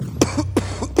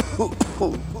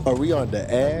Are we on the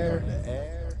air?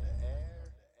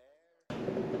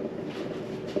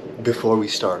 Before we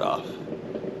start off,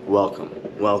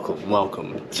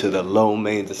 welcome to the Low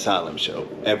Main's Asylum Show.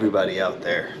 Everybody out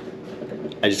there,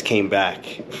 I just came back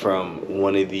from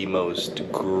one of the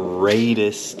most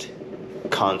greatest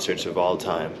concerts of all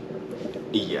time.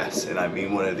 Yes, and I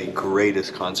mean one of the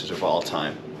greatest concerts of all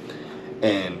time.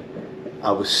 And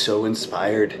I was so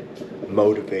inspired,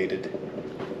 motivated,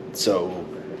 so,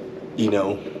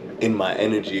 in my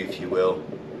energy, if you will,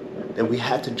 that we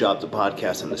had to drop the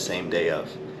podcast on the same day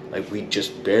of. Like, I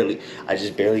just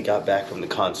barely got back from the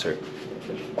concert.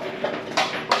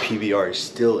 PBR is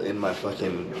still in my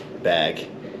fucking bag.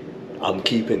 I'm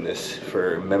keeping this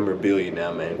for memorabilia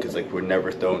now, man, because, we're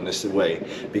never throwing this away.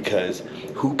 Because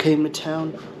who came to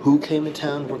town? We're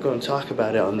going to talk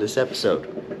about it on this episode.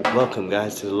 Welcome,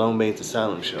 guys, to the Low Main's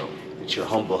Asylum Show. It's your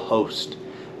humble host,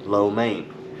 Low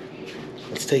Main.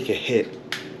 Let's take a hit.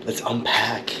 Let's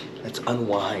unpack. Let's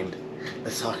unwind.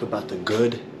 Let's talk about the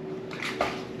good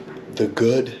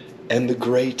and the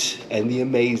great and the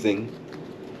amazing.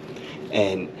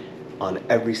 And on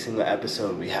every single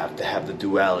episode, we have to have the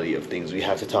duality of things. We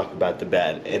have to talk about the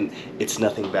bad. And it's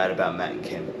nothing bad about Matt and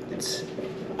Kim.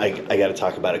 I got to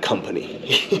talk about a company.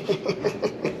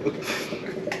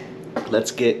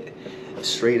 Let's get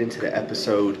straight into the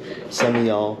episode. Some of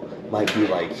y'all might be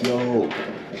like, yo,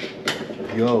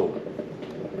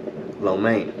 Lo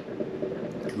Main,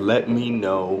 let me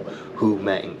know who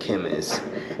Matt and Kim is.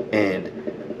 And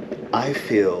I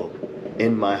feel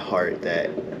in my heart that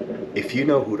if you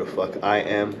know who the fuck I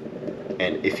am,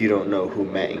 and if you don't know who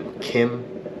Matt and Kim,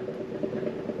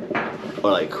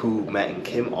 or who Matt and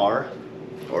Kim are,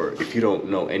 or if you don't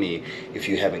know if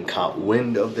you haven't caught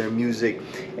wind of their music,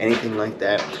 anything like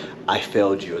that, I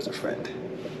failed you as a friend.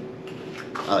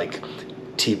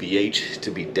 TBH, to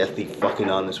be deathly fucking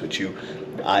honest with you,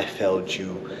 I failed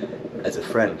you as a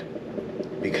friend.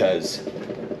 Because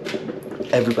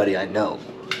everybody I know,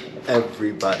 I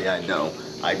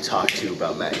talk to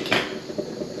about Matt and Kim.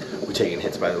 We're taking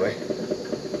hits, by the way.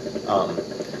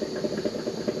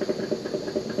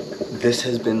 This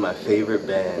has been my favorite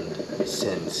band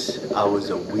since I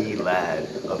was a wee lad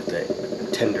of the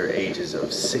tender ages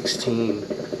of 16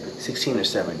 or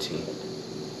 17.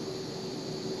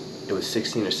 It was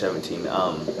 16 or 17.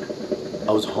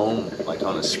 I was home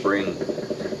on a spring,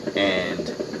 and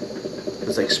it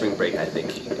was spring break, I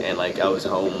think. And I was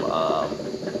home. I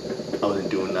wasn't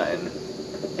doing nothing,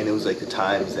 and it was the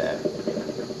times that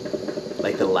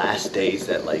the last days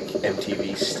that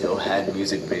MTV still had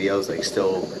music videos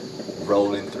still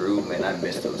rolling through. Man, I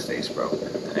missed those days, bro.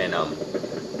 And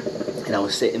I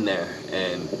was sitting there,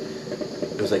 and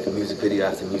it was music video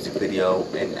after music video,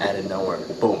 and out of nowhere,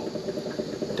 boom.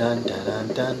 Dun dun dun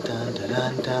dun dun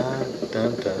dun dun dun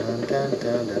dun dun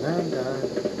dun dun dun.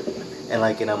 And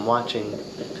I'm watching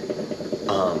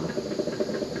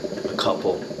a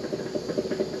couple.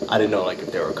 I didn't know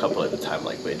if there were a couple at the time,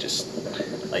 but just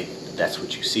that's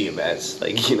what you see them as,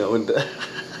 and you're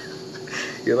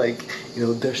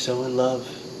they're so in love,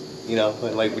 and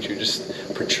but you're just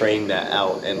portraying that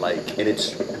out, and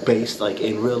it's based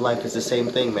in real life. It's the same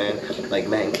thing, man.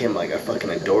 Matt and Kim, I fucking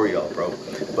adore y'all, bro.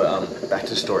 But back to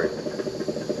the story.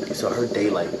 So I heard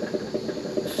Daylight,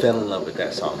 fell in love with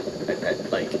that song at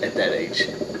that age.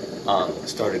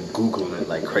 Started Googling it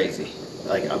like crazy.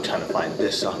 I'm trying to find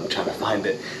this song, I'm trying to find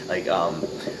it.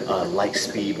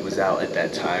 Lightspeed was out at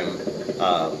that time.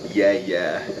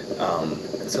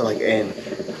 And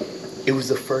it was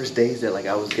the first days that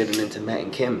I was getting into Matt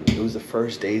and Kim. It was the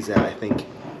first days that I think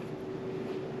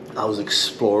I was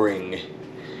exploring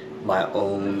my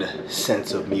own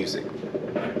sense of music.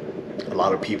 A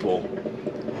lot of people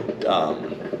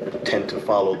tend to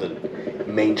follow the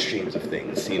mainstreams of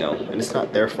things, and it's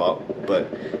not their fault,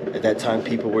 but at that time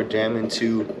people were jamming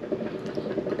to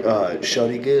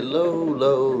Shawty Get Low,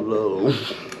 Low, Low.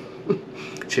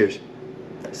 Cheers.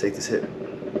 Let's take this hit.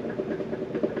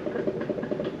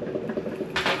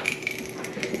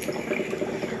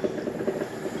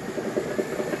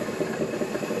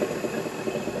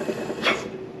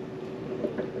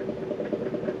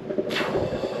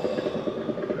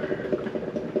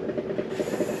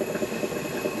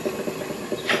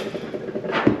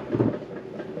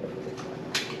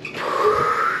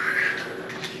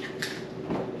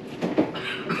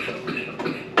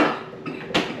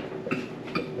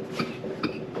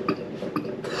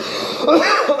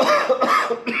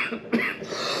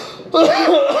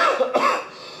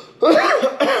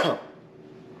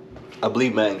 I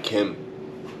believe Matt and Kim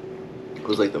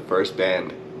was like the first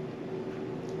band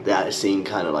that I seen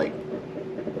kind of like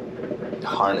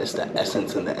harness the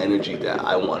essence and the energy that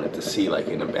I wanted to see, like,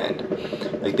 in a band.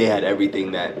 Like, they had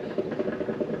everything that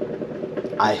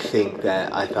I think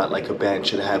that I thought, like, a band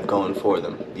should have going for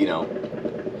them, you know?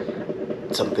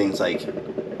 Some things, like,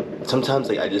 sometimes,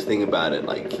 like, I just think about it,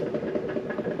 like,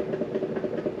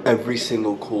 every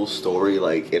single cool story,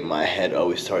 like, in my head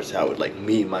always starts out with, like,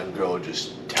 me and my girl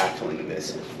just tackling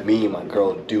this, me and my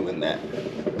girl doing that.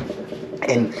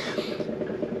 And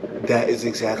that is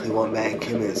exactly what Matt and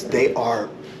Kim is. They are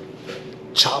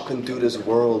chopping through this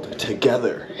world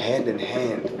together, hand in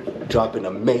hand, dropping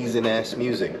amazing ass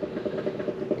music.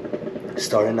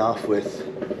 Starting off with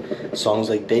songs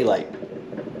like Daylight.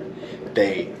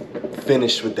 They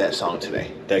finished with that song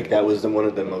today. Like, that was one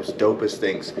of the most dopest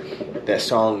things. That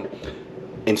song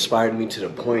inspired me to the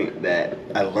point that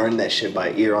I learned that shit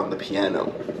by ear on the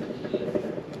piano.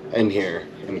 And here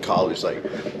in college, like,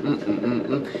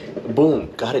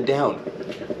 boom, got it down.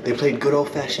 They played Good Old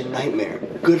Fashioned Nightmare.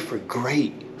 Good for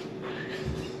great.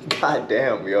 God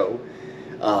damn, yo.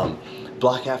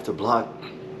 Block after block,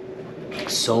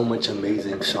 so much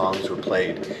amazing songs were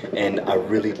played, and I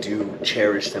really do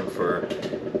cherish them for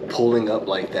pulling up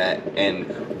like that and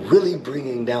really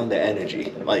bringing down the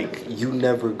energy. Like, you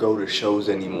never go to shows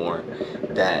anymore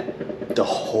that the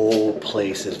whole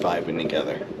place is vibing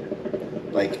together.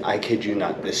 Like, I kid you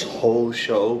not, this whole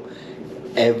show,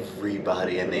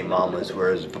 everybody and their mamas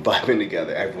were vibing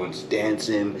together. Everyone's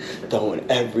dancing, throwing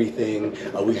everything.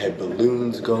 We had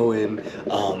balloons going.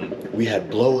 We had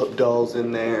blow-up dolls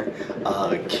in there.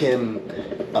 Kim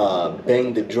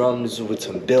banged the drums with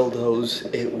some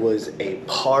dildos. It was a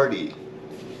party.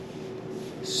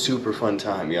 Super fun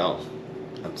time, y'all.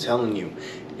 I'm telling you,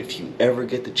 if you ever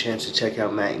get the chance to check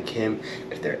out Matt and Kim,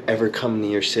 if they're ever coming to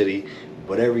your city,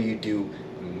 whatever you do,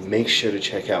 make sure to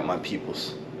check out my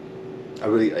peoples. I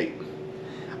really, like,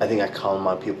 I think I call them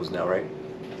my peoples now, right?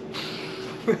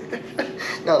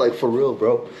 No, like, for real,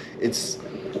 bro. It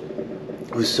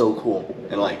was so cool.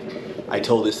 And, like, I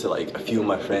told this to, like, a few of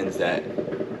my friends that,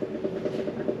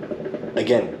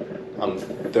 again, I'm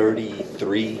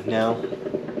 33 now.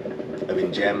 I've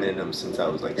been jamming in them since I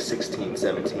was, like, 16,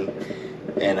 17.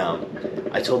 And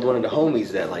I told one of the homies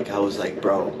that, like, I was like,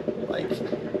 bro, like,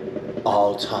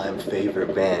 all-time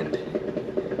favorite band.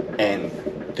 And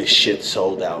the shit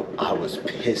sold out. I was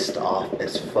pissed off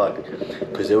as fuck,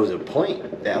 because there was a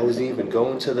point that I wasn't even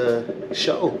going to the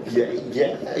show.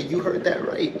 Yeah, you heard that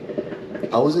right.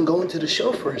 I wasn't going to the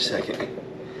show for a second.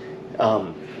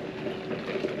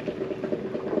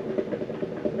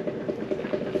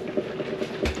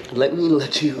 Let me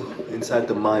let you inside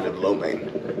the mind of Lo Mein.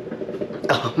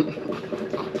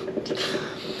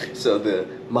 So the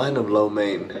mind of Lo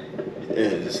Mein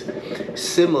is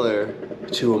similar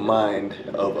to a mind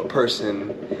of a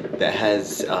person that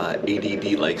has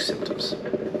ADD-like symptoms.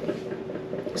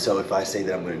 So if I say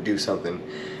that I'm going to do something,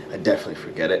 I definitely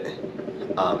forget it.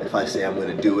 If I say I'm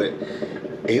going to do it,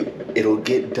 it'll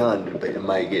get done, but it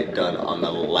might get done on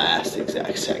the last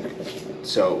exact second.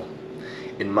 So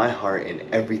in my heart and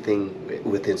everything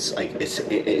within, like, it's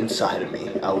inside of me,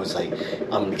 I was like, I'm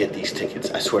going to get these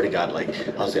tickets. I swear to God, like,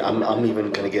 I was like, I'm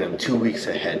even going to get them 2 weeks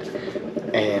ahead.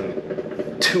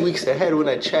 And 2 weeks ahead, when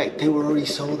I checked, they were already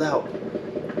sold out.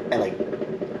 And,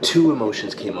 like, two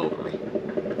emotions came over me,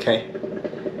 okay?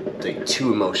 Like,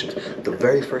 two emotions. The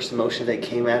very first emotion that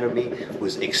came out of me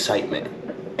was excitement.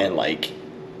 And, like,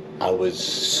 I was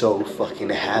so fucking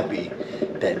happy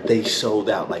that they sold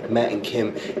out. Like, Matt and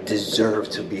Kim deserve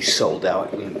to be sold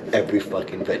out in every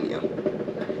fucking venue.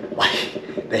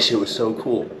 Like, that shit was so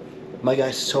cool. My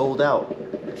guy sold out.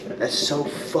 That's so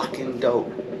fucking dope.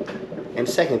 And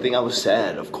second thing, I was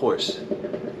sad, of course.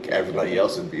 Everybody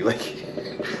else would be like,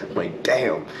 I'm like,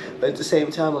 damn. But at the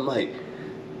same time, I'm like,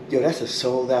 yo, that's a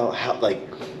sold out house. Like,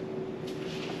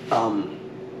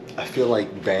 I feel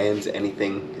like bands,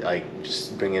 anything, like,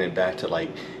 just bringing it back to, like,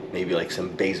 maybe like some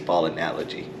baseball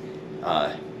analogy,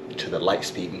 to the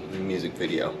Lightspeed music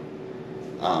video.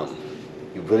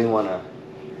 You really want to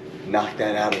knock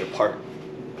that out of the park,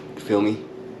 feel me?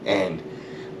 And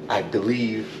I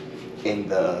believe in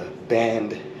the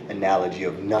band analogy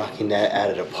of knocking that out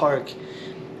of the park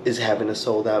is having a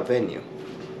sold out venue.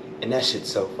 And that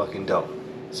shit's so fucking dope.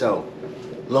 So,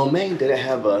 Lo Mein didn't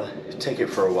have a ticket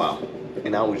for a while,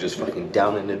 and I was just fucking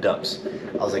down in the dumps.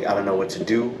 I was like, I don't know what to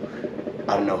do.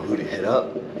 I don't know who to hit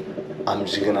up. I'm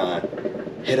just gonna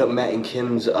hit up Matt and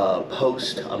Kim's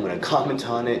post. I'm gonna comment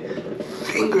on it.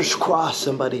 Fingers crossed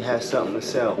somebody has something to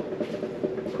sell.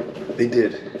 They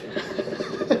did.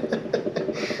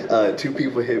 2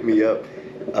 people hit me up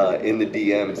in the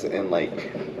DMs, and,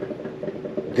 like,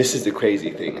 this is the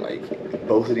crazy thing. Like,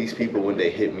 both of these people, when they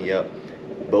hit me up,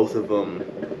 both of them,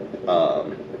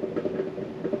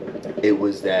 it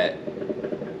was that,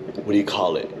 what do you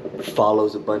call it?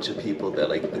 Follows a bunch of people that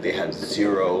like they have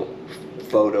 0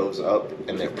 photos up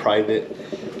and they're private.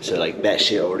 So like that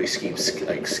shit already seems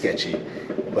like sketchy.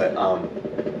 But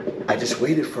I just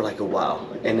waited for like a while,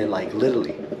 and then like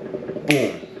literally,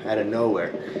 boom, out of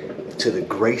nowhere, to the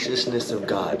graciousness of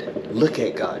God. Look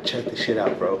at God. Check this shit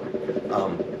out, bro.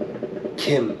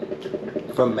 Kim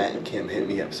from Matt and Kim hit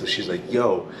me up. So she's like,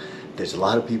 yo, there's a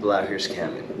lot of people out here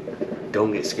scamming.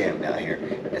 Don't get scammed out here.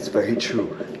 That's very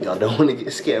true. Y'all don't want to get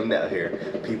scammed out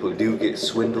here. People do get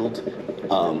swindled.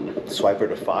 Swiper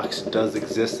to Fox does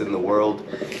exist in the world.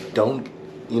 Don't,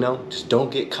 just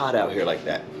don't get caught out here like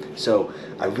that. So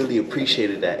I really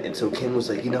appreciated that. And so Kim was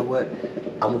like, you know what?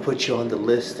 I'm gonna put you on the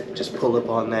list. Just pull up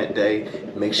on that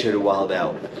day. Make sure to wild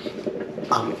out.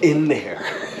 I'm in there.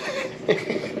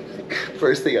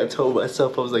 First thing I told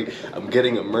myself, I was like, I'm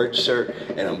getting a merch shirt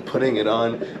and I'm putting it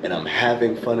on and I'm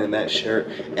having fun in that shirt,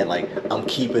 and like I'm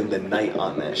keeping the night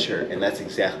on that shirt. And that's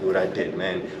exactly what I did,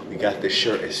 man. We got this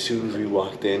shirt as soon as we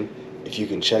walked in. If you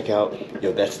can check out,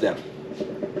 yo, that's them.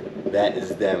 That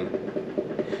is them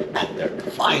at their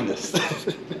finest.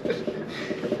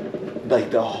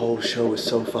 Like the whole show was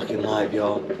so fucking live,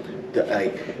 y'all.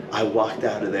 I walked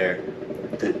out of there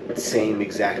the same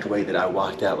exact way that I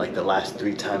walked out like the last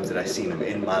 3 times that I seen him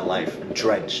in my life,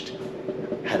 drenched.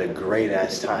 Had a great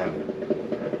ass time.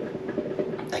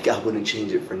 Like I wouldn't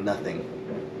change it for nothing.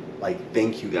 Like,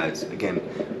 thank you guys again.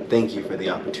 Thank you for the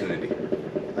opportunity.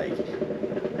 Like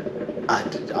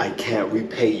I can't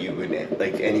repay you in it,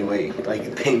 like, anyway.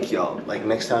 Like, thank y'all. Like,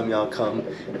 next time y'all come,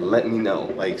 let me know,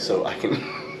 like, so I can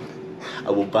I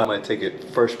will buy my ticket.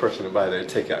 First person to buy their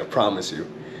ticket, I promise you.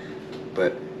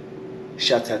 But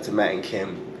shouts out to Matt and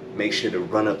Kim. Make sure to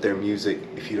run up their music.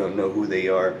 If you don't know who they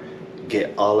are,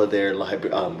 get all of their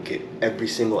get every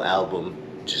single album.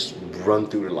 Just run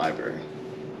through the library.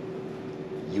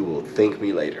 You will thank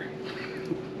me later.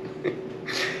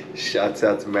 Shouts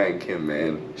out to Matt and Kim,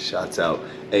 man. Shouts out.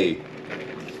 Hey,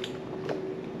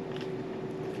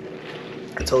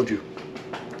 I told you.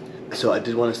 So I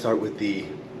did want to start with the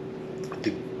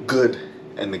good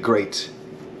and the great.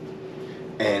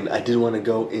 And I did want to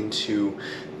go into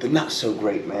the not so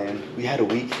great, man. We had a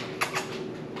week.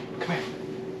 Come here.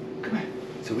 Come here.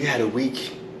 So we had a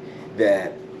week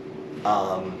that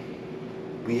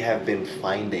we have been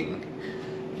finding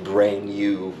brand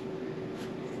new,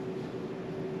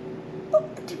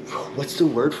 what's the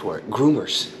word for it?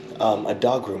 Groomers. A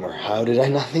dog groomer. How did I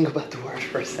not think about the word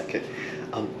for a second?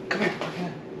 Come here. Come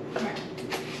here.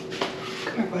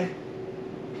 Come here, buddy.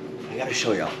 I gotta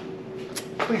show y'all.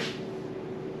 Come here.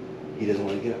 He doesn't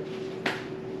want to get up.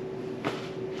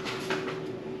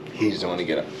 He doesn't want to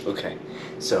get up. Okay.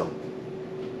 So,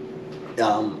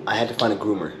 I had to find a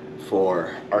groomer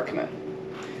for Arcanine.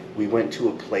 We went to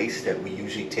a place that we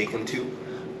usually take him to,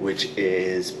 which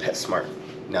is PetSmart.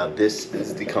 Now, this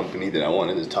is the company that I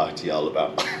wanted to talk to y'all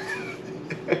about.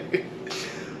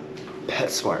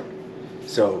 PetSmart.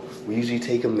 So, we usually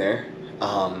take him there.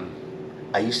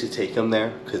 I used to take him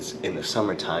there because in the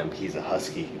summertime, he's a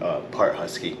husky, part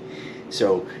husky.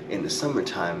 So in the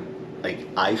summertime, like,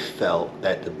 I felt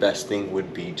that the best thing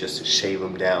would be just to shave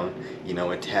him down,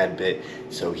 a tad bit,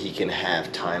 so he can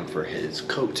have time for his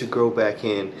coat to grow back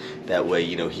in. That way,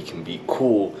 he can be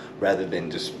cool rather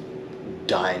than just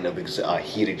dying of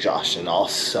heat exhaustion all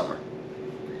summer.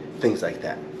 Things like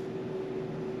that.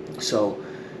 So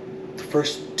the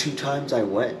first 2 times I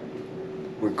went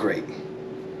were great.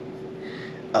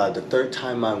 The 3rd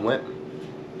time I went,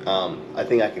 I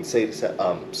think I can say this.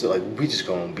 So like, we just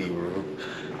gonna be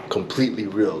completely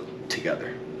real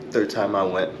together. 3rd time I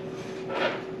went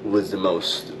was the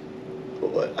most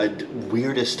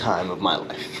weirdest time of my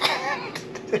life.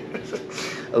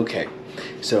 Okay,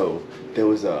 so there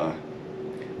was the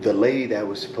lady that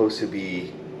was supposed to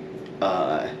be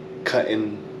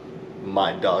cutting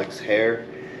my dog's hair.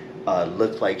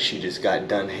 Looked like she just got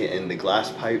done hitting the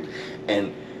glass pipe,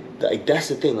 and like, that's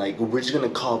the thing, like, we're just gonna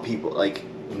call people, like,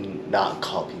 not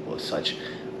call people as such.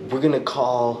 We're gonna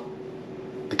call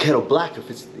the kettle black if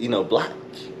it's, black,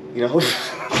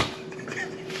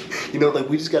 like,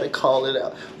 we just gotta call it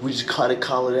out. We just gotta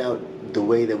call it out the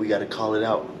way that we gotta call it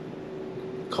out.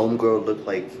 Homegirl looked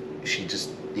like she just,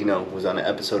 was on an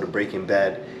episode of Breaking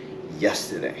Bad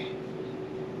yesterday.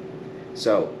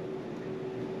 So,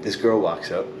 this girl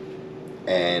walks up,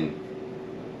 and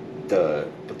the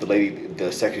lady,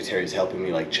 the secretary, is helping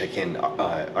me, like, check in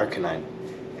Arcanine.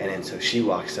 And then so she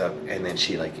walks up, and then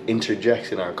she, like,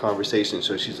 interjects in our conversation.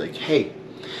 So she's like, hey,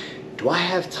 do I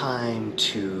have time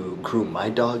to groom my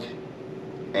dog?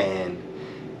 And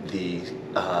the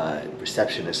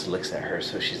receptionist looks at her,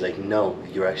 so she's like, no,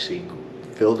 you're actually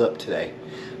filled up today.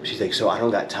 She's like, so I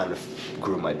don't got time to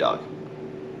groom my dog.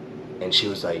 And she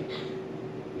was like,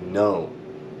 no,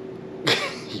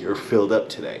 you're filled up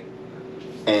today.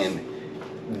 And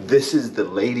this is the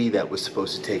lady that was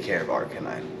supposed to take care of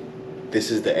Arcanine. This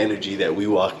is the energy that we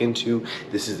walk into.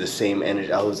 This is the same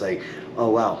energy. I was like, oh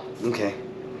wow, okay.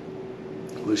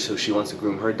 So she wants to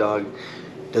groom her dog,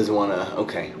 doesn't want to,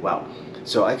 okay, wow.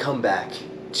 So I come back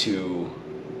to,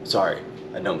 sorry,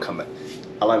 I don't come back.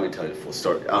 Allow me to tell you the full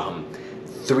story.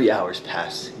 3 hours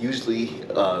pass. Usually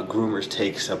groomers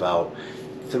takes about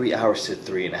 3 hours to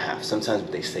 3.5. Sometimes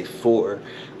they say 4,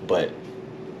 but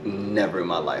never in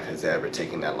my life has it ever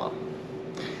taken that long.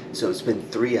 So it's been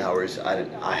 3 hours.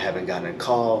 I haven't gotten a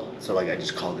call. So like I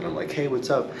just called and I'm like, hey,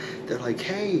 what's up? They're like,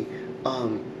 hey,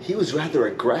 he was rather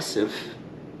aggressive.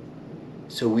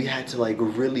 So we had to like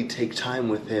really take time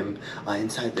with him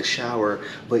inside the shower,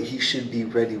 but he should be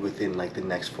ready within like the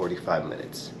next 45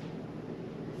 minutes.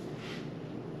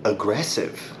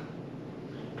 Aggressive?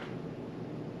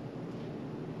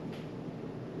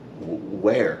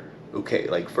 Where? Okay,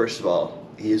 like first of all,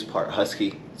 he is part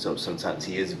husky, so sometimes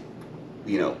he is,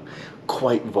 you know,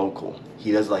 quite vocal.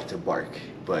 He does like to bark,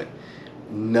 but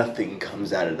nothing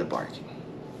comes out of the barking.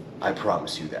 I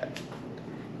promise you that.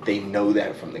 They know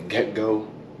that from the get-go.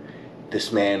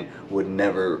 This man would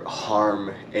never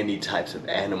harm any types of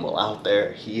animal out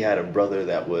there. He had a brother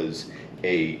that was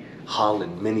a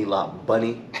Holland mini lot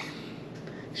bunny.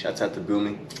 Shouts out to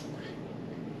Boomy.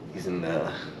 He's in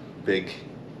the big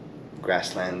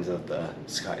grasslands of the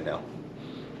sky now.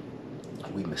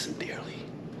 We miss him dearly.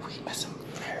 We miss him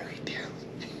very dearly.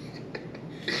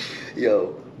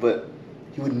 Yo, but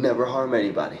he would never harm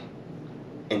anybody.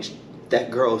 And that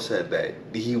girl said that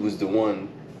he was the one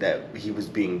that he was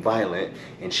being violent,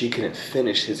 and she couldn't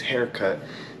finish his haircut.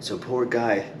 So poor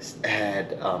guy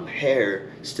had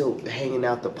hair still hanging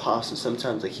out the paw, so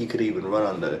sometimes like he could even run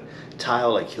on the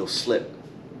tile, like he'll slip,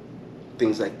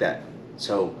 things like that.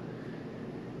 So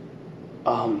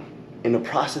in the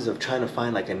process of trying to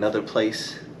find like another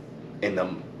place in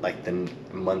the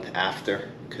month after,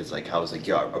 because like I was like,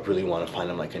 yo, I really want to find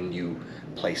him like a new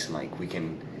place and like we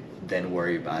can then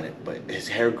worry about it. But his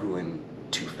hair grew in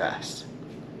too fast.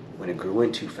 When it grew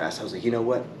in too fast, I was like, you know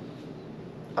what?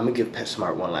 I'm gonna give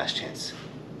PetSmart one last chance.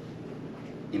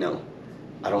 You know,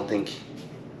 I don't think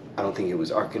it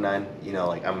was Arcanine. You know,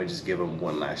 like I'm gonna just give him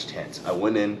one last chance. I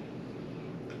went in.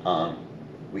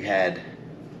 We had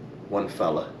one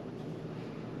fella.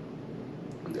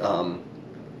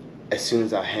 As soon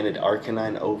as I handed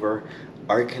Arcanine over,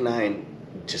 Arcanine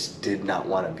just did not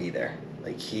want to be there.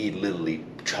 Like he literally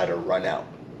tried to run out.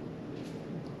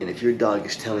 And if your dog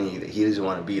is telling you that he doesn't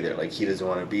want to be there, like he doesn't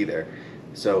want to be there.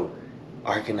 So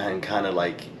Arcanine kind of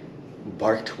like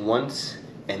barked once,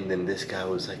 and then this guy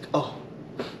was like, oh,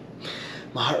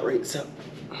 my heart rate's up.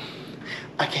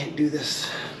 I can't do this.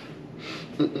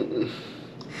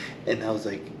 And I was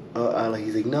like,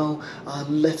 he's like, no,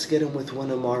 let's get him with one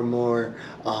of our more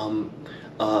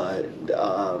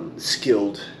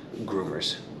skilled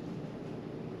groomers.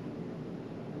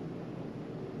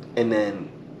 And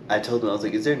then I told him, I was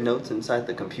like, is there notes inside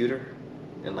the computer?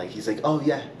 And like, he's like, oh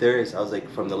yeah, there is. I was like,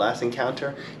 from the last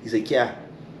encounter? He's like, yeah.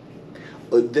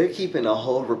 They're keeping a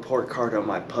whole report card on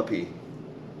my puppy,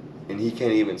 and he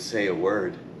can't even say a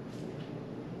word.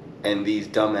 And these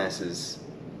dumbasses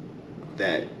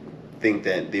that think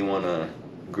that they want to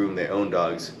groom their own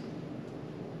dogs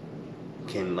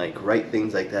can like write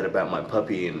things like that about my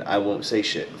puppy, and I won't say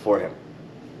shit for him.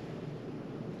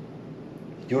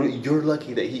 You're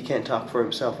lucky that he can't talk for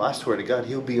himself. I swear to God,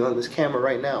 he'll be on this camera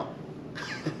right now.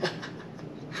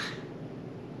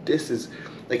 This is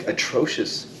like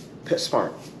atrocious.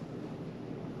 PetSmart.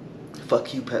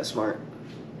 Fuck you, PetSmart.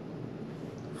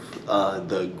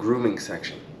 The grooming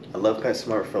section. I love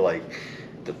PetSmart for like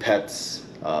the pets,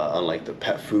 on like the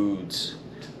pet foods,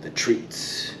 the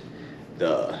treats,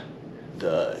 the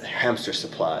hamster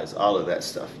supplies, all of that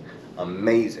stuff.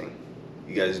 Amazing.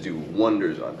 You guys do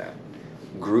wonders on that.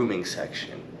 Grooming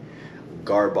section,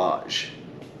 garbage,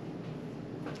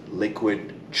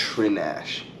 liquid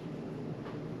trinash.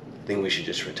 I think we should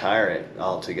just retire it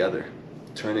altogether.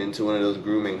 Turn it into one of those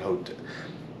grooming hotels.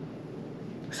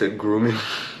 I said grooming.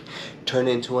 Turn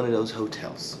it into one of those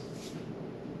hotels.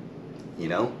 You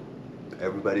know,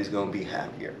 everybody's gonna be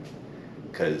happier,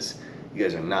 because you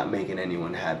guys are not making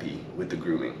anyone happy with the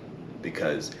grooming.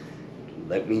 Because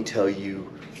let me tell you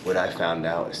what I found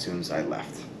out as soon as I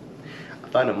left.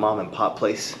 Find a mom and pop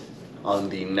place on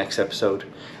the next episode.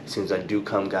 As soon as I do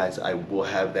come, guys, I will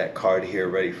have that card here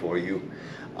ready for you.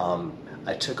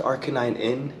 I took Arcanine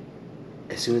in,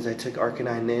 as soon as I took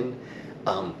Arcanine in,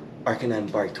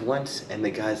 Arcanine barked once, and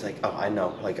the guy's like, oh, I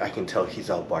know, like, I can tell he's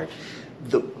all barked.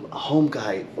 The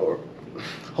homeboy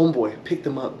picked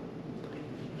him up,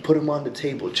 put him on the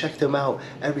table, checked him out,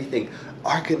 everything.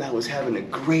 Arcanine was having a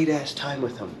great ass time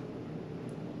with him.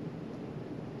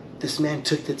 This man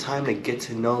took the time to get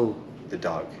to know the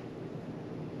dog.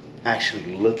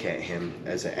 Actually look at him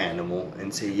as an animal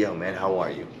and say, yo man, how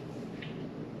are you?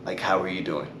 Like, how are you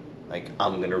doing? Like,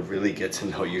 I'm gonna really get to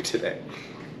know you today.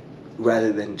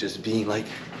 Rather than just being like,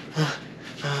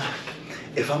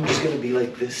 if I'm just gonna be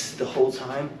like this the whole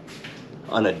time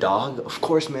on a dog, of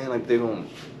course, man, like they don't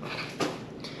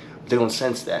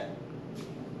sense that.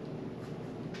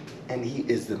 And he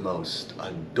is the most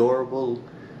adorable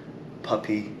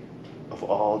puppy of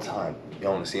all time.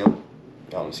 Y'all wanna see him?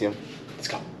 Y'all wanna see him? Let's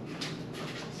go.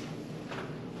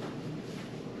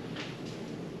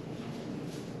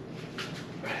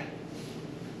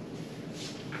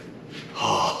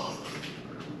 Oh,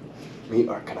 meet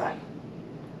Arcanine.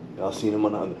 Y'all seen him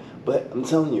on the other, but I'm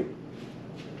telling you,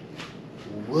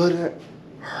 wouldn't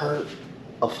hurt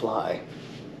a fly.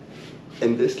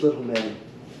 And this little man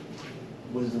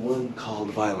was the one called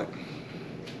Violent.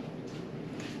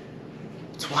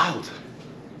 It's wild.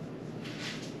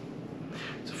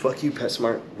 So fuck you,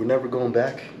 PetSmart. We're never going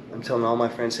back. I'm telling all my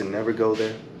friends to never go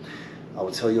there. I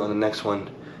will tell you on the next one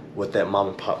what that mom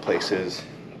and pop place is.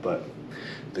 But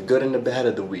the good and the bad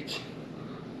of the week.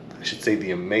 I should say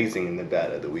the amazing and the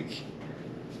bad of the week.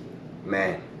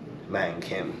 Man, Matt and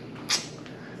Kim.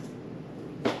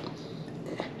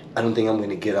 I don't think I'm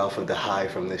gonna get off of the high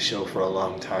from this show for a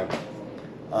long time.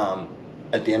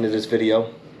 At the end of this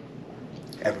video,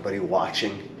 everybody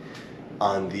watching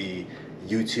on the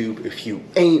YouTube, if you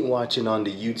ain't watching on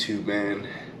the YouTube, man,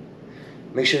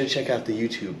 make sure to check out the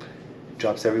YouTube.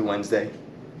 Drops every Wednesday,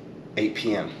 8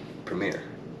 p.m. premiere.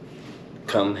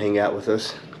 Come hang out with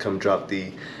us. Come drop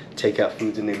the takeout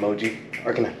foods in the emoji.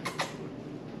 Arcanine.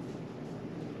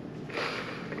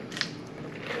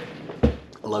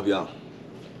 I love y'all.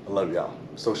 I love y'all.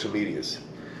 Social medias.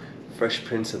 Fresh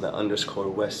Prince of the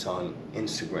 _West on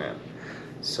Instagram.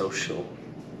 Social.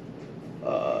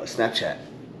 Snapchat.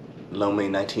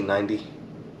 Lomay1990.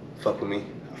 Fuck with me.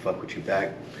 I fuck with you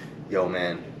back. Yo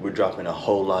man, we're dropping a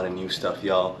whole lot of new stuff,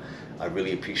 y'all. I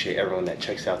really appreciate everyone that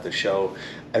checks out the show.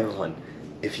 Everyone,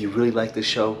 if you really like the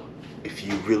show, if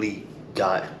you really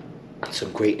got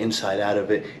some great insight out of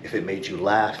it, if it made you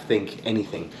laugh, think,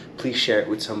 anything, please share it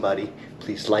with somebody.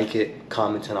 Please like it,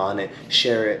 comment on it,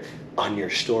 share it on your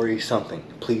story, something.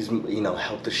 Please,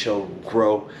 help the show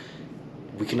grow.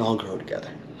 We can all grow together.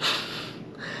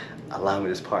 Allow me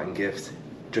this parting gift.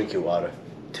 Drink your water.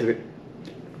 Tip it.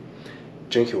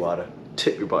 Drink your water.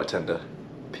 Tip your bartender.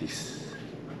 Peace.